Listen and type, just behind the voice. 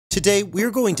Today,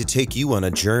 we're going to take you on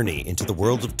a journey into the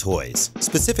world of toys,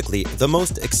 specifically the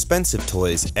most expensive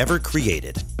toys ever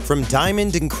created. From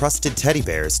diamond-encrusted teddy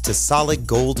bears to solid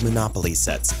gold Monopoly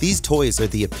sets, these toys are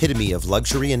the epitome of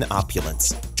luxury and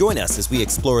opulence. Join us as we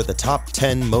explore the top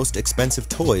 10 most expensive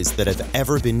toys that have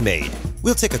ever been made.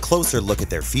 We'll take a closer look at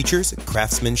their features,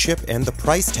 craftsmanship, and the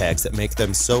price tags that make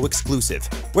them so exclusive.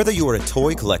 Whether you are a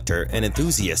toy collector, an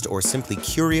enthusiast, or simply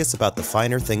curious about the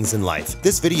finer things in life,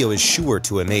 this video is sure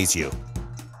to amaze you.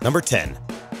 Number 10.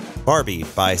 Barbie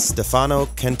by Stefano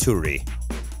Canturi,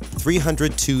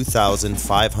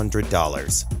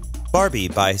 $302,500. Barbie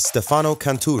by Stefano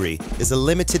Canturi is a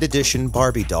limited edition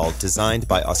Barbie doll designed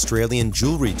by Australian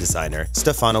jewelry designer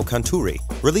Stefano Canturi.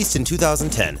 Released in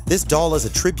 2010, this doll is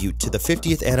a tribute to the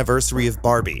 50th anniversary of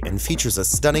Barbie and features a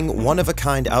stunning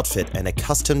one-of-a-kind outfit and a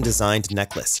custom-designed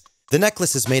necklace. The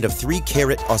necklace is made of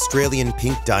 3-carat Australian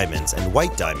pink diamonds and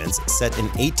white diamonds set in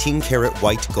 18-carat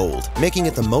white gold, making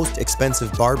it the most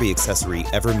expensive Barbie accessory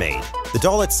ever made. The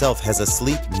doll itself has a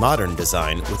sleek, modern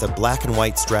design with a black and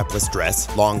white strapless dress,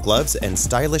 long gloves, and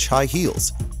stylish high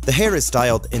heels. The hair is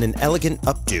styled in an elegant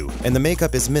updo, and the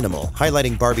makeup is minimal,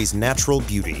 highlighting Barbie's natural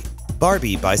beauty.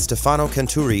 Barbie by Stefano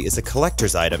Canturi is a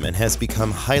collector's item and has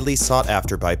become highly sought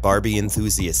after by Barbie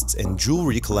enthusiasts and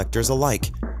jewelry collectors alike.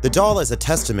 The doll is a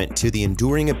testament to the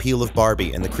enduring appeal of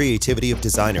Barbie and the creativity of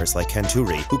designers like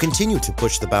Canturi, who continue to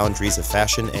push the boundaries of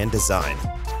fashion and design.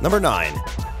 Number 9.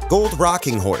 Gold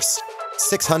Rocking Horse,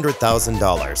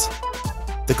 $600,000.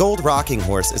 The Gold Rocking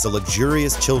Horse is a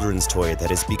luxurious children's toy that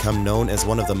has become known as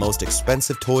one of the most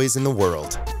expensive toys in the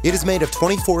world. It is made of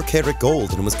 24-karat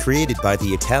gold and was created by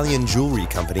the Italian jewelry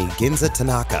company Ginza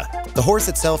Tanaka. The horse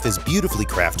itself is beautifully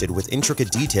crafted with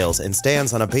intricate details and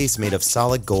stands on a base made of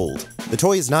solid gold. The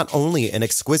toy is not only an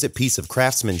exquisite piece of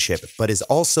craftsmanship, but is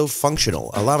also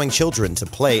functional, allowing children to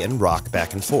play and rock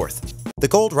back and forth. The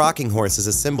Gold Rocking Horse is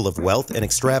a symbol of wealth and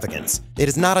extravagance. It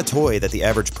is not a toy that the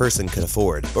average person could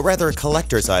afford, but rather a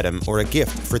collector's item or a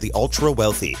gift for the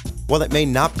ultra-wealthy. While it may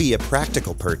not be a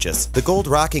practical purchase, the Gold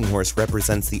Rocking Horse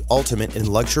represents the ultimate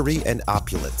in luxury and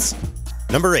opulence.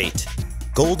 Number 8.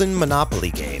 Golden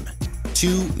Monopoly Game,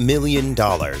 $2 million.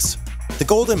 The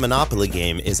Golden Monopoly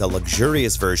game is a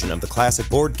luxurious version of the classic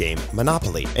board game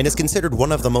Monopoly and is considered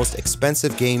one of the most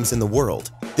expensive games in the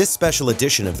world. This special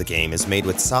edition of the game is made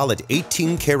with solid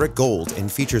 18-karat gold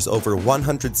and features over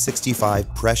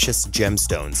 165 precious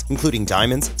gemstones, including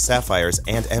diamonds, sapphires,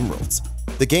 and emeralds.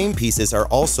 The game pieces are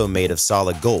also made of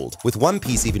solid gold, with one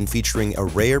piece even featuring a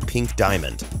rare pink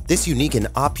diamond. This unique and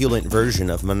opulent version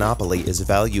of Monopoly is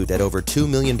valued at over $2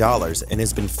 million and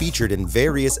has been featured in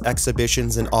various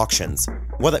exhibitions and auctions.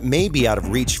 While it may be out of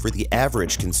reach for the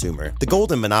average consumer, the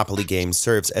Golden Monopoly game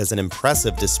serves as an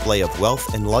impressive display of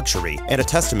wealth and luxury and a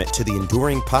testament to the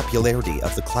enduring popularity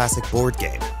of the classic board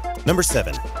game. Number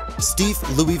 7. Steve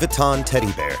Louis Vuitton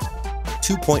Teddy Bear,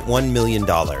 $2.1 million.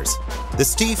 The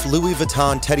Steve Louis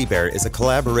Vuitton Teddy Bear is a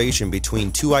collaboration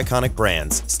between two iconic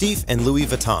brands, Steve and Louis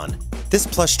Vuitton. This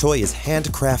plush toy is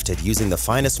handcrafted using the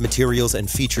finest materials and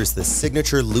features the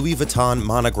signature Louis Vuitton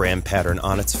monogram pattern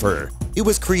on its fur. It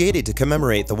was created to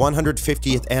commemorate the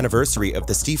 150th anniversary of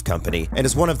the Steve Company and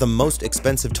is one of the most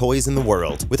expensive toys in the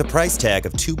world, with a price tag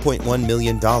of $2.1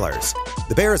 million.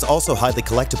 The bear is also highly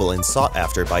collectible and sought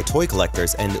after by toy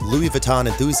collectors and Louis Vuitton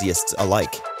enthusiasts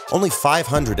alike. Only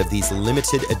 500 of these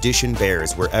limited edition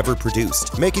bears were ever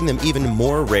produced, making them even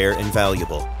more rare and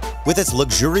valuable. With its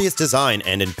luxurious design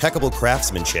and impeccable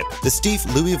craftsmanship, the Steve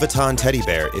Louis Vuitton Teddy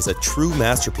Bear is a true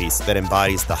masterpiece that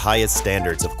embodies the highest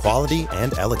standards of quality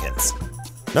and elegance.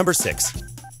 Number 6.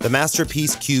 The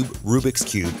Masterpiece Cube Rubik's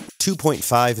Cube,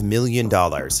 $2.5 million.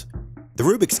 The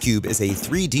Rubik's Cube is a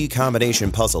 3D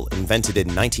combination puzzle invented in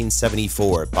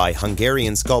 1974 by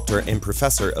Hungarian sculptor and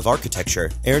professor of architecture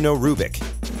Erno Rubik.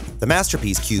 The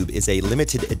Masterpiece Cube is a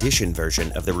limited edition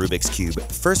version of the Rubik's Cube,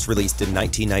 first released in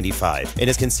 1995, and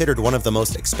is considered one of the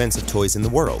most expensive toys in the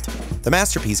world. The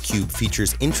Masterpiece Cube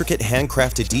features intricate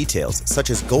handcrafted details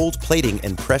such as gold plating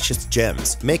and precious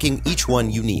gems, making each one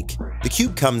unique. The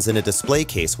cube comes in a display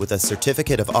case with a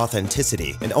certificate of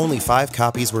authenticity, and only 5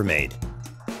 copies were made.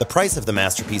 The price of the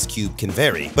Masterpiece Cube can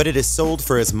vary, but it is sold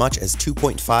for as much as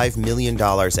 $2.5 million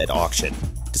at auction.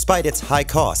 Despite its high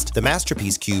cost, the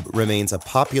Masterpiece Cube remains a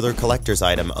popular collector's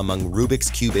item among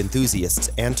Rubik's Cube enthusiasts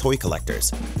and toy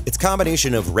collectors. Its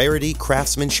combination of rarity,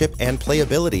 craftsmanship, and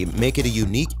playability make it a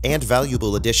unique and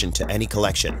valuable addition to any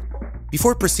collection.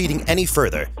 Before proceeding any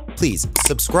further, please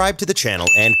subscribe to the channel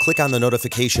and click on the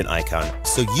notification icon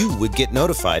so you would get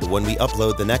notified when we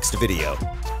upload the next video.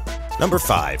 Number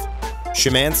 5.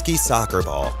 Szymanski Soccer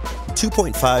Ball,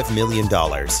 $2.5 million.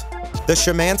 The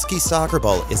Szymanski soccer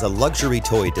ball is a luxury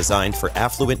toy designed for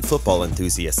affluent football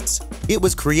enthusiasts. It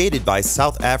was created by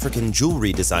South African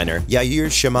jewelry designer Yair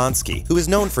Szymanski, who is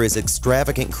known for his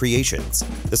extravagant creations.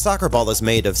 The soccer ball is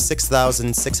made of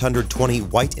 6,620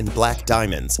 white and black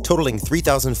diamonds, totaling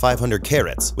 3,500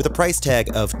 carats, with a price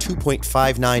tag of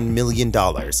 $2.59 million,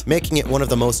 making it one of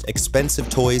the most expensive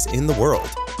toys in the world.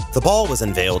 The ball was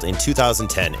unveiled in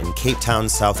 2010 in Cape Town,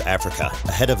 South Africa,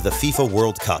 ahead of the FIFA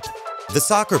World Cup. The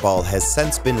soccer ball has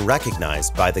since been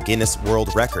recognized by the Guinness World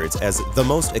Records as the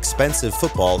most expensive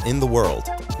football in the world.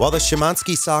 While the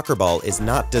Szymanski soccer ball is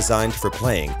not designed for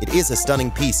playing, it is a stunning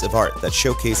piece of art that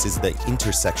showcases the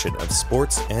intersection of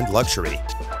sports and luxury.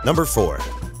 Number 4.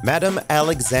 Madame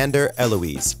Alexander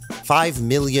Eloise, $5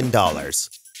 million.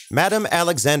 Madame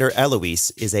Alexander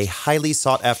Eloise is a highly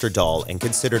sought-after doll and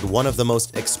considered one of the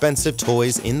most expensive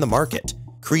toys in the market.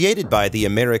 Created by the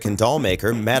American doll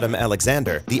maker Madame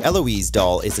Alexander, the Eloise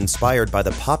doll is inspired by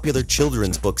the popular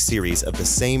children's book series of the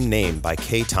same name by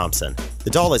Kay Thompson. The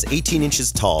doll is 18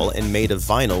 inches tall and made of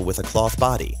vinyl with a cloth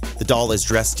body. The doll is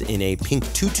dressed in a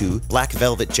pink tutu, black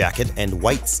velvet jacket, and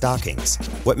white stockings.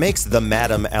 What makes the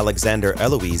Madame Alexander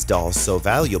Eloise doll so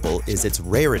valuable is its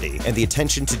rarity and the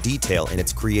attention to detail in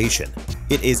its creation.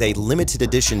 It is a limited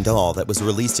edition doll that was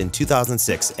released in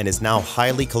 2006 and is now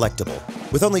highly collectible.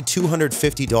 With only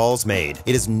 250 dolls made,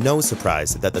 it is no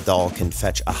surprise that the doll can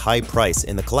fetch a high price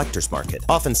in the collector's market,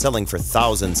 often selling for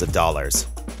thousands of dollars.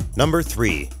 Number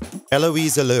 3.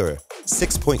 Eloise Allure,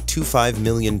 $6.25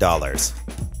 million.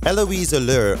 Eloise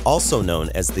Allure, also known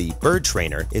as the Bird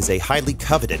Trainer, is a highly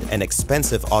coveted and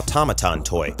expensive automaton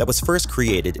toy that was first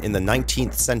created in the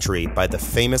 19th century by the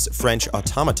famous French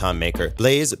automaton maker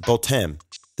Blaise Bottin.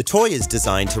 The toy is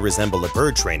designed to resemble a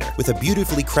bird trainer, with a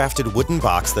beautifully crafted wooden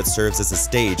box that serves as a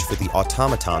stage for the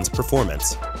automaton's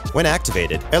performance. When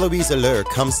activated, Eloise Allure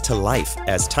comes to life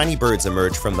as tiny birds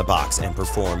emerge from the box and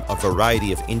perform a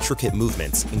variety of intricate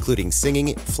movements, including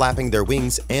singing, flapping their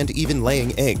wings, and even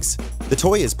laying eggs. The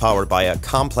toy is powered by a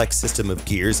complex system of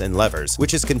gears and levers,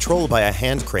 which is controlled by a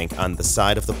hand crank on the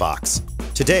side of the box.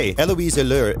 Today, Eloise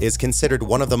Allure is considered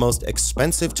one of the most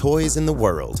expensive toys in the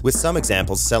world, with some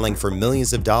examples selling for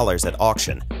millions of dollars at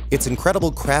auction. Its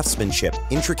incredible craftsmanship,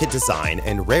 intricate design,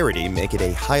 and rarity make it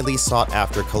a highly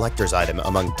sought-after collector's item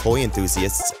among toy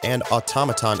enthusiasts and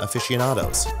automaton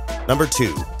aficionados. Number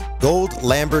 2. Gold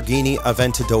Lamborghini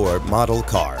Aventador model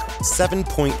car,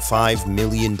 $7.5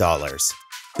 million.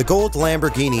 The gold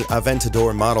Lamborghini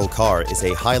Aventador model car is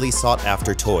a highly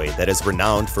sought-after toy that is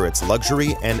renowned for its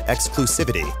luxury and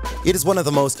exclusivity. It is one of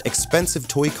the most expensive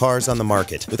toy cars on the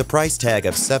market, with a price tag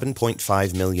of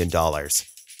 $7.5 million.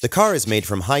 The car is made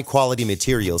from high-quality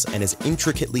materials and is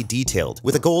intricately detailed,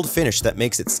 with a gold finish that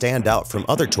makes it stand out from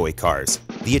other toy cars.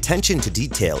 The attention to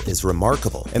detail is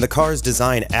remarkable, and the car's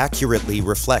design accurately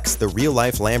reflects the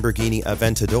real-life Lamborghini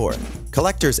Aventador.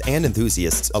 Collectors and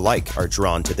enthusiasts alike are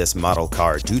drawn to this model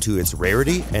car due to its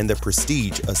rarity and the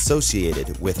prestige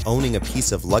associated with owning a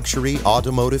piece of luxury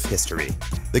automotive history.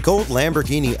 The gold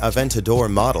Lamborghini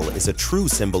Aventador model is a true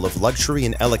symbol of luxury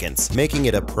and elegance, making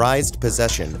it a prized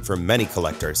possession for many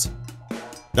collectors.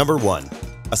 Number 1.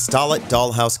 Astolat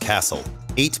Dollhouse Castle,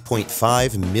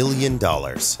 $8.5 million.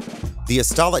 The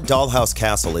Astolat Dollhouse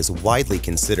Castle is widely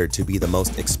considered to be the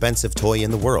most expensive toy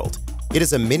in the world. It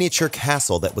is a miniature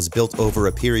castle that was built over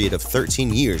a period of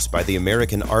 13 years by the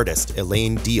American artist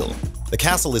Elaine Deal. The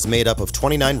castle is made up of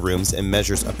 29 rooms and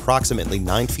measures approximately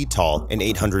 9 feet tall and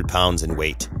 800 pounds in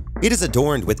weight. It is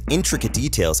adorned with intricate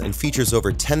details and features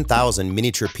over 10,000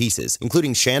 miniature pieces,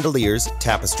 including chandeliers,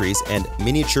 tapestries, and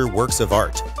miniature works of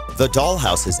art. The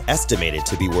dollhouse is estimated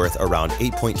to be worth around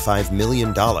 $8.5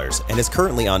 million and is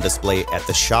currently on display at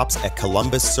the shops at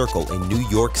Columbus Circle in New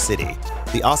York City.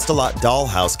 The Astolat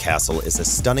Dollhouse Castle is a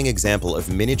stunning example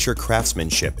of miniature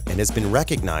craftsmanship and has been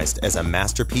recognized as a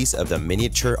masterpiece of the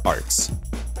miniature arts.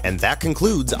 And that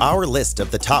concludes our list of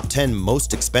the top 10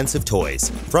 most expensive toys.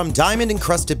 From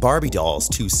diamond-encrusted Barbie dolls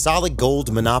to solid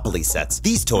gold Monopoly sets,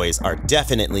 these toys are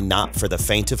definitely not for the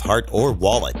faint of heart or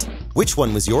wallet. Which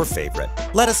one was your favorite?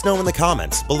 Let us know in the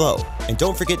comments below. And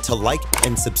don't forget to like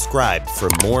and subscribe for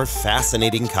more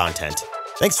fascinating content.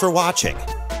 Thanks for watching.